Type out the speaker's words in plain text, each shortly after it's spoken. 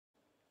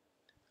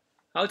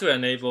How to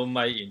enable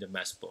mic in the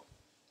MacBook.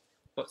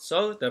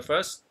 So the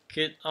first,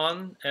 click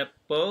on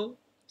Apple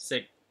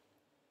 6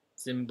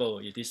 symbol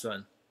is this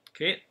one.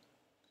 Click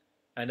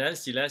and then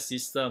select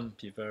System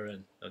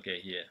Preference.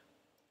 Okay, here.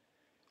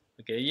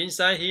 Okay,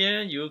 inside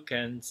here you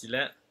can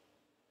select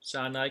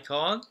sound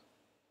icon.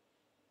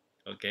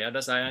 Okay,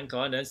 other side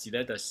icon, then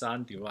select the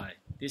sound device.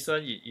 This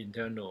one is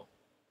internal.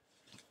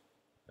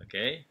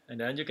 Okay, and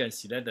then you can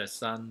select the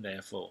sound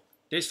level.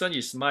 This one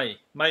is mic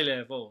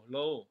level,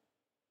 low,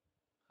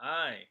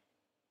 high,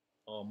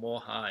 or more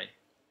high.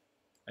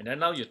 And then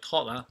now you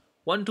talk,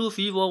 1, 2,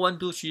 3, 4, 1,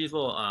 2, 3,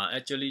 4,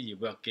 actually it's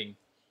working.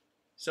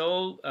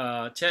 So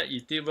check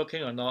is it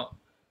working or not.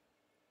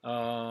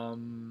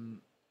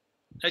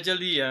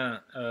 Actually,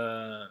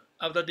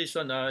 after this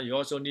one, you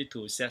also need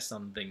to set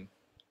something.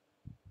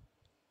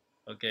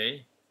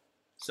 Okay,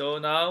 so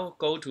now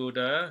go to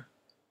the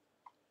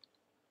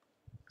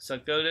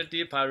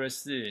security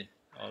privacy.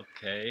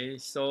 Okay,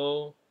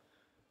 so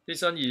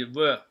this one is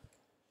work.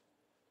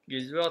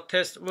 Is your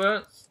test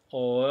word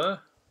or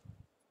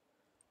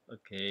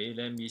okay?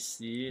 Let me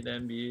see.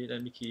 Let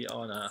me key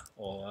on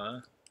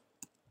or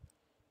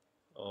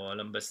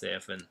number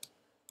 7.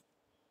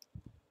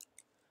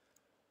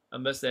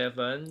 Number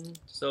 7.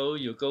 So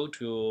you go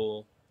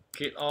to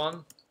click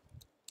on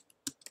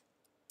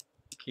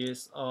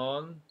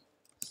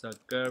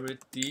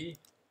security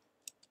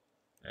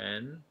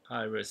and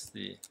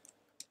privacy.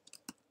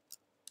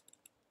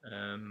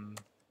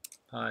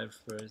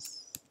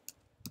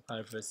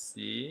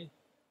 Privacy,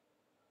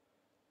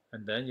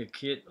 and then you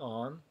click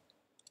on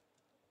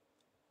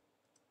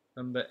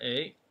number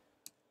 8.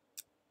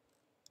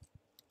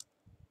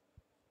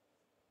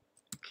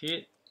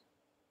 Click,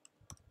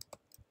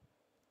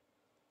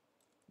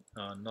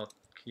 not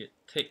click.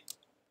 Take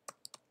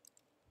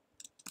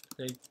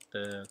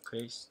the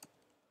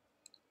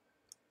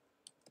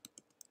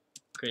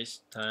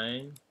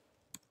QuickTime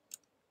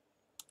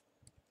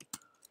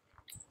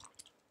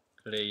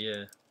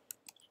Player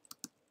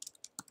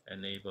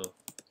enable.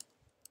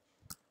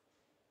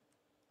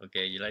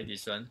 Okay, you like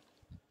this one?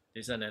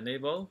 This one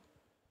enable,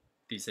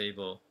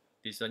 disable.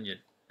 This one you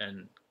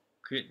and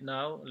quit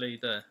now,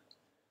 later.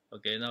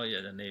 Okay, now you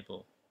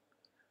enable.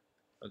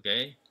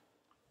 Okay,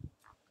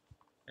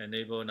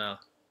 enable now.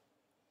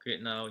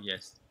 Quit now,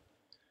 yes.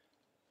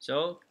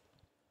 So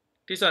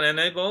this one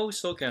enable,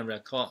 so can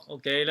record.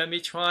 Okay, let me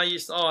try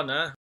it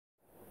on.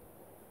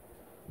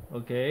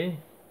 Okay,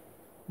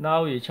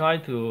 now we try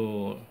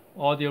to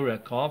audio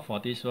record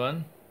for this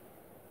one.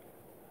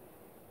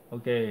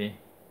 Okay,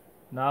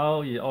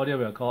 now you audio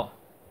record.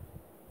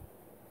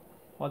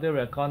 Audio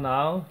record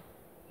now.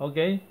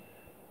 Okay,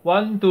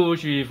 1, 2,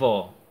 3,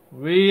 4.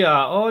 We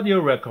are audio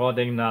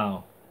recording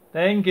now.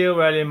 Thank you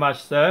very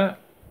much, sir.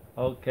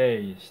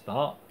 Okay,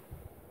 stop.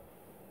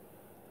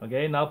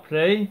 Okay, now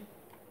play.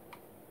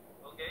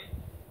 Okay,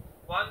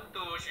 1, 2,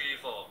 3,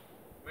 4.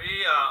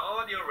 We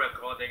are audio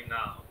recording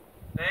now.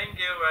 Thank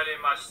you very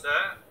much,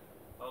 sir.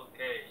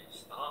 Okay,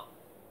 stop.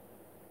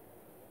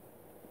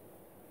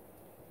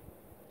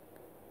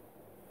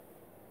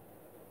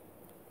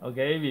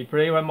 Okay, we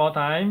play one more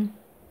time.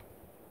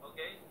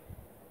 Okay,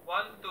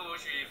 1, 2,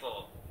 3,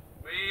 4.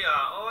 We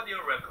are audio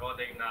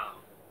recording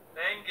now.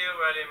 Thank you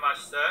very much,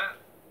 sir.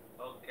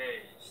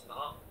 Okay,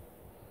 stop.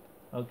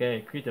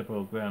 Okay, quit the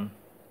program.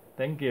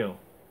 Thank you.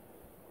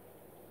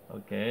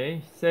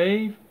 Okay,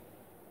 save.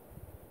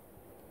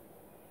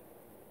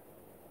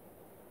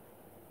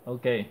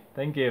 Okay,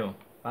 thank you.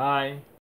 Bye.